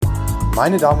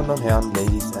Meine Damen und Herren,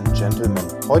 Ladies and Gentlemen,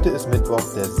 heute ist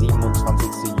Mittwoch, der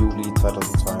 27. Juli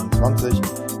 2022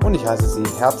 und ich heiße Sie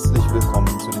herzlich willkommen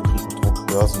zu den Kriegentruck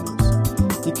Börsen News.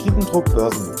 Die Kriegentruck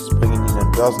Börsen News bringen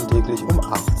Ihnen börsentäglich um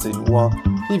 18 Uhr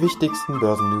die wichtigsten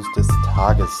Börsennews des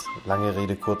Tages. Lange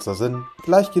Rede, kurzer Sinn,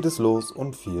 gleich geht es los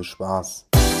und viel Spaß.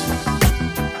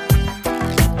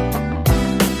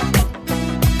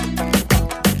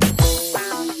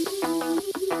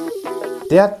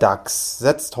 Der DAX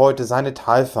setzt heute seine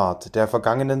Talfahrt der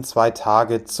vergangenen 2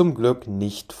 Tage zum Glück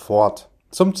nicht fort.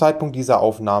 Zum Zeitpunkt dieser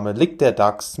Aufnahme liegt der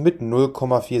DAX mit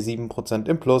 0,47%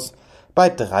 im Plus bei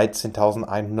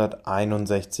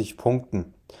 13.161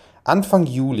 Punkten. Anfang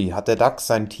Juli hat der DAX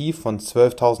sein Tief von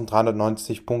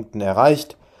 12.390 Punkten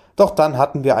erreicht, doch dann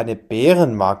hatten wir eine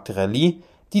Bärenmarkt-Rallye,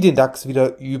 die den DAX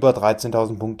wieder über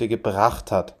 13.000 Punkte gebracht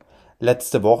hat.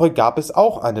 Letzte Woche gab es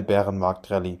auch eine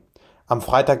Bärenmarkt-Rallye. Am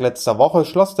Freitag letzter Woche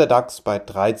schloss der DAX bei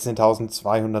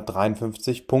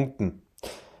 13.253 Punkten.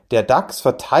 Der DAX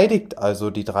verteidigt also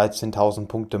die 13.000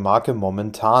 Punkte Marke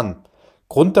momentan.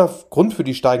 Grund für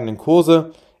die steigenden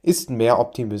Kurse ist mehr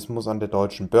Optimismus an der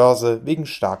deutschen Börse wegen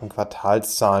starken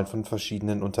Quartalszahlen von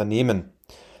verschiedenen Unternehmen.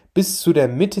 Bis zu der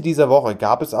Mitte dieser Woche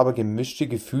gab es aber gemischte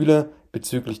Gefühle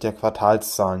bezüglich der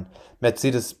Quartalszahlen.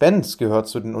 Mercedes-Benz gehört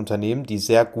zu den Unternehmen, die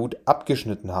sehr gut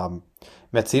abgeschnitten haben.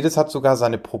 Mercedes hat sogar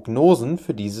seine Prognosen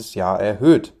für dieses Jahr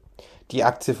erhöht. Die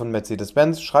Aktie von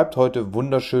Mercedes-Benz schreibt heute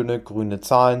wunderschöne grüne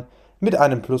Zahlen mit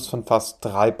einem Plus von fast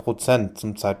 3%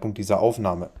 zum Zeitpunkt dieser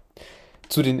Aufnahme.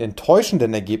 Zu den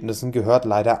enttäuschenden Ergebnissen gehört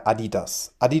leider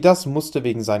Adidas. Adidas musste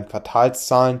wegen seinen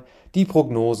Quartalszahlen die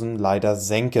Prognosen leider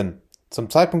senken. Zum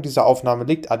Zeitpunkt dieser Aufnahme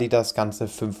liegt Adidas ganze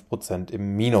 5%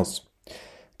 im Minus.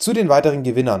 Zu den weiteren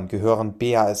Gewinnern gehören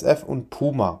BASF und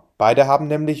Puma. Beide haben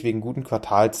nämlich wegen guten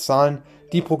Quartalszahlen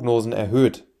die Prognosen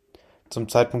erhöht. Zum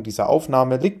Zeitpunkt dieser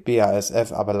Aufnahme liegt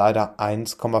BASF aber leider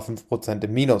 1,5%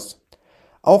 im Minus.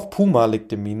 Auch Puma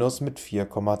liegt im Minus mit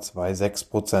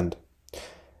 4,26%.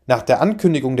 Nach der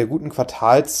Ankündigung der guten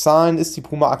Quartalszahlen ist die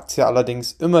Puma-Aktie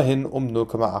allerdings immerhin um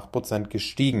 0,8%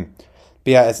 gestiegen.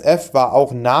 BASF war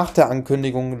auch nach der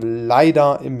Ankündigung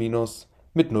leider im Minus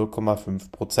mit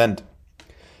 0,5%.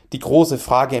 Die große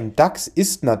Frage im DAX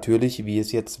ist natürlich, wie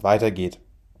es jetzt weitergeht.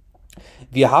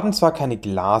 Wir haben zwar keine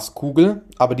Glaskugel,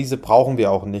 aber diese brauchen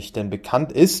wir auch nicht, denn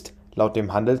bekannt ist, laut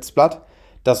dem Handelsblatt,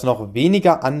 dass noch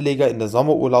weniger Anleger in der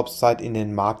Sommerurlaubszeit in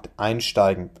den Markt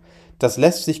einsteigen. Das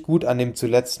lässt sich gut an dem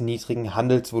zuletzt niedrigen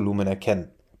Handelsvolumen erkennen.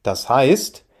 Das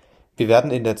heißt, wir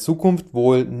werden in der Zukunft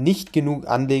wohl nicht genug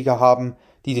Anleger haben,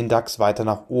 die den DAX weiter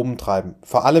nach oben treiben.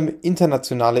 Vor allem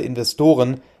internationale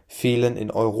Investoren fehlen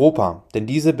in Europa, denn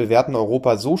diese bewerten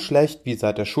Europa so schlecht wie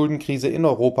seit der Schuldenkrise in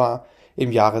Europa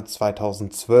im Jahre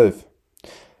 2012.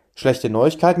 Schlechte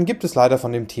Neuigkeiten gibt es leider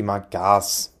von dem Thema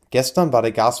Gas. Gestern war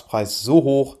der Gaspreis so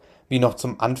hoch wie noch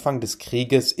zum Anfang des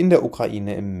Krieges in der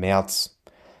Ukraine im März.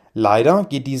 Leider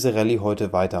geht diese Rallye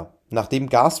heute weiter. Nachdem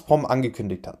Gazprom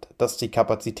angekündigt hat, dass die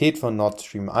Kapazität von Nord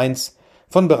Stream 1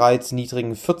 von bereits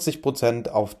niedrigen 40%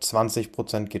 auf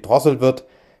 20% gedrosselt wird,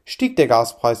 stieg der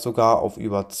Gaspreis sogar auf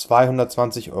über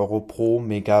 220 Euro pro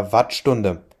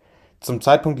Megawattstunde. Zum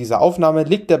Zeitpunkt dieser Aufnahme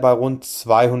liegt er bei rund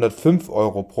 205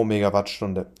 Euro pro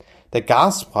Megawattstunde. Der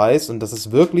Gaspreis, und das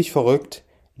ist wirklich verrückt,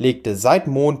 legte seit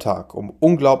Montag um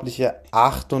unglaubliche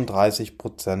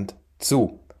 38%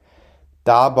 zu.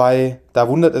 Da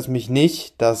wundert es mich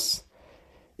nicht, dass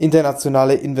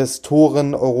internationale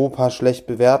Investoren Europa schlecht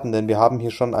bewerten, denn wir haben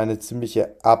hier schon eine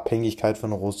ziemliche Abhängigkeit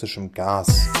von russischem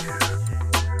Gas.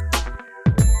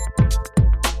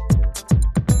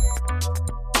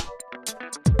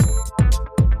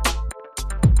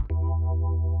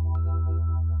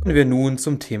 Kommen wir nun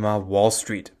zum Thema Wall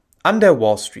Street. An der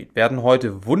Wall Street werden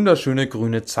heute wunderschöne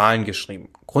grüne Zahlen geschrieben.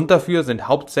 Grund dafür sind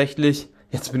hauptsächlich,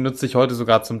 jetzt benutze ich heute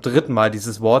sogar zum 3. Mal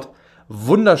dieses Wort,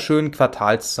 wunderschönen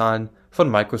Quartalszahlen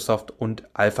von Microsoft und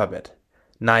Alphabet.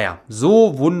 Naja,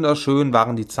 so wunderschön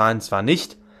waren die Zahlen zwar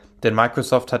nicht, denn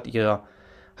Microsoft hat ihr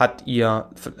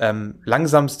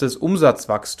langsamstes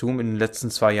Umsatzwachstum in den letzten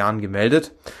 2 Jahren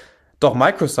gemeldet. Doch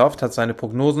Microsoft hat seine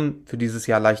Prognosen für dieses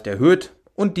Jahr leicht erhöht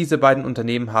und diese beiden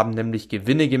Unternehmen haben nämlich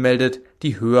Gewinne gemeldet,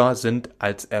 die höher sind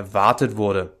als erwartet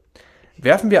wurde.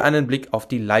 Werfen wir einen Blick auf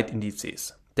die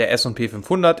Leitindizes. Der S&P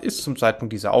 500 ist zum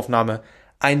Zeitpunkt dieser Aufnahme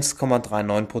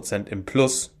 1,39% im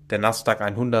Plus, der Nasdaq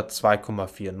 100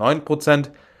 2,49%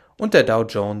 und der Dow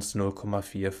Jones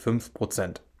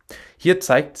 0,45%. Hier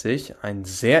zeigt sich ein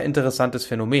sehr interessantes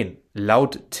Phänomen.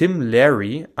 Laut Tim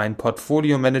Larry, ein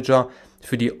Portfolio-Manager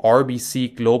für die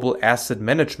RBC Global Asset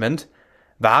Management,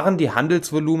 waren die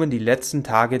Handelsvolumen die letzten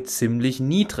Tage ziemlich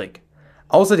niedrig.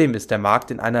 Außerdem ist der Markt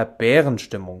in einer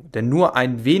Bärenstimmung, denn nur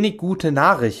ein wenig gute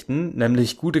Nachrichten,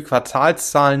 nämlich gute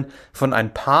Quartalszahlen von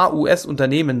ein paar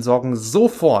US-Unternehmen, sorgen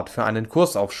sofort für einen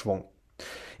Kursaufschwung.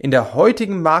 In der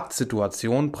heutigen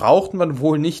Marktsituation braucht man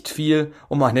wohl nicht viel,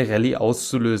 um eine Rallye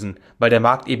auszulösen, weil der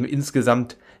Markt eben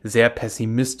insgesamt sehr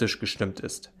pessimistisch gestimmt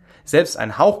ist. Selbst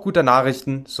ein Hauch guter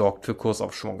Nachrichten sorgt für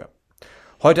Kursaufschwünge.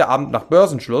 Heute Abend nach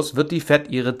Börsenschluss wird die Fed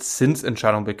ihre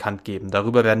Zinsentscheidung bekannt geben.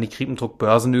 Darüber werden die Kriependruck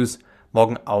Börsennews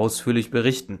morgen ausführlich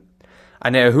berichten.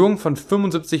 Eine Erhöhung von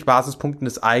 75 Basispunkten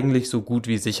ist eigentlich so gut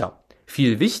wie sicher.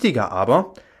 Viel wichtiger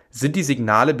aber sind die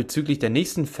Signale bezüglich der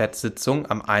nächsten Fed-Sitzung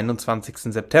am 21.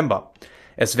 September.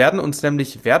 Es werden uns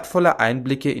nämlich wertvolle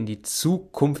Einblicke in die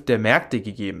Zukunft der Märkte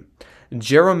gegeben.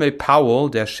 Jerome Powell,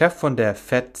 der Chef von der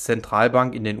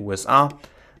Fed-Zentralbank in den USA,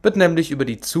 wird nämlich über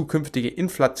die zukünftige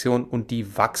Inflation und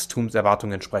die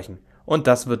Wachstumserwartungen sprechen. Und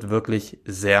das wird wirklich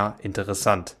sehr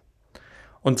interessant.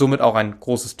 Und somit auch ein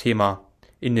großes Thema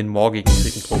in den morgigen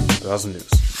Kriependruck Börsennews.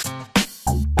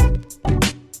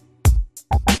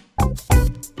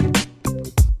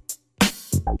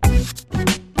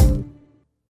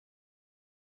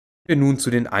 Wir nun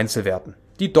zu den Einzelwerten.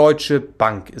 Die Deutsche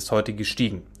Bank ist heute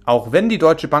gestiegen. Auch wenn die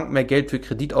Deutsche Bank mehr Geld für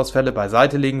Kreditausfälle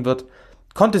beiseite legen wird,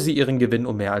 konnte sie ihren Gewinn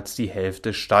um mehr als die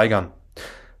Hälfte steigern.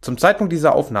 Zum Zeitpunkt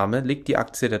dieser Aufnahme liegt die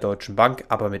Aktie der Deutschen Bank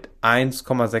aber mit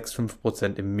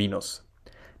 1,65% im Minus.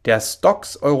 Der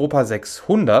Stoxx Europa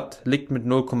 600 liegt mit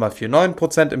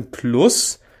 0,49% im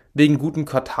Plus wegen guten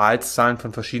Quartalszahlen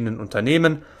von verschiedenen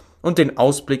Unternehmen und den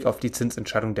Ausblick auf die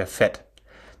Zinsentscheidung der Fed.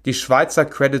 Die Schweizer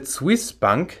Credit Suisse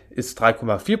Bank ist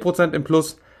 3,4% im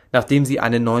Plus, nachdem sie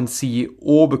einen neuen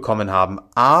CEO bekommen haben.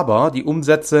 Aber die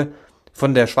Umsätze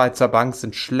von der Schweizer Bank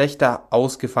sind schlechter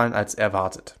ausgefallen als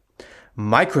erwartet.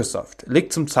 Microsoft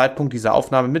liegt zum Zeitpunkt dieser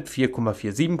Aufnahme mit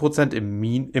 4,47%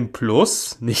 im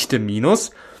Plus, nicht im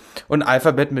Minus, und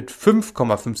Alphabet mit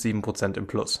 5,57% im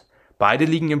Plus. Beide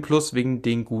liegen im Plus wegen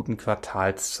den guten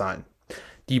Quartalszahlen.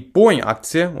 Die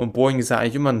Boeing-Aktie, und Boeing ist ja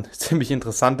eigentlich immer ein ziemlich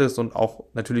interessantes und auch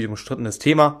natürlich umstrittenes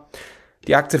Thema.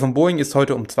 Die Aktie von Boeing ist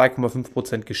heute um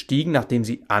 2,5% gestiegen, nachdem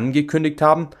sie angekündigt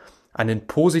haben, einen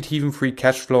positiven Free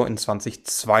Cashflow in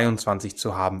 2022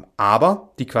 zu haben.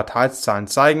 Aber die Quartalszahlen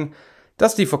zeigen,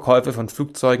 dass die Verkäufe von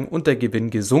Flugzeugen und der Gewinn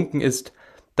gesunken ist,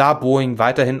 da Boeing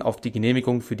weiterhin auf die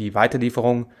Genehmigung für die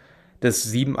Weiterlieferung des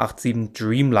 787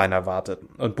 Dreamliner wartet.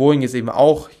 Und Boeing ist eben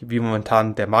auch, wie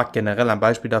momentan der Markt generell, ein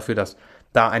Beispiel dafür, dass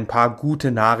da ein paar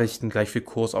gute Nachrichten gleich für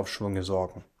Kursaufschwünge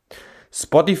sorgen.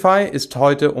 Spotify ist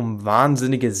heute um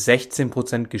wahnsinnige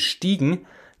 16% gestiegen,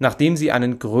 nachdem sie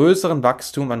einen größeren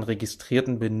Wachstum an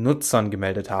registrierten Benutzern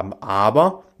gemeldet haben.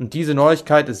 Aber, und diese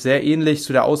Neuigkeit ist sehr ähnlich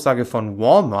zu der Aussage von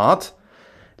Walmart,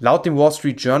 laut dem Wall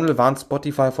Street Journal warnt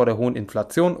Spotify vor der hohen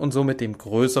Inflation und somit dem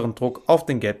größeren Druck auf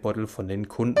den Geldbeutel von den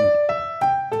Kunden.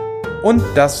 Und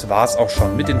das war's auch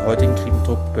schon mit den heutigen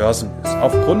Kriependruck Börsennews.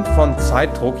 Aufgrund von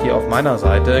Zeitdruck hier auf meiner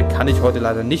Seite kann ich heute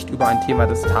leider nicht über ein Thema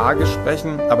des Tages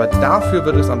sprechen, aber dafür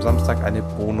wird es am Samstag eine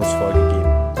Bonusfolge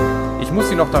geben. Ich muss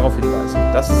Sie noch darauf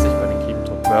hinweisen, dass es sich bei den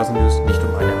Kriependruck Börsennews nicht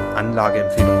um eine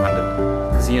Anlageempfehlung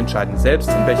handelt. Sie entscheiden selbst,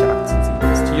 in welche Aktien Sie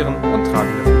investieren und tragen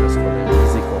dafür das volle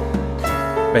Risiko.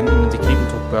 Wenn Ihnen die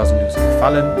Kriependruck Börsennews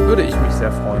gefallen, würde ich mich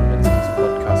sehr freuen, wenn Sie diesen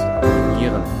Podcast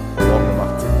abonnieren. Morgen um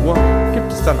 18 Uhr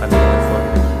gibt es dann eine neue Folge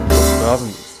der Kriependruck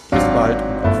Börsennews.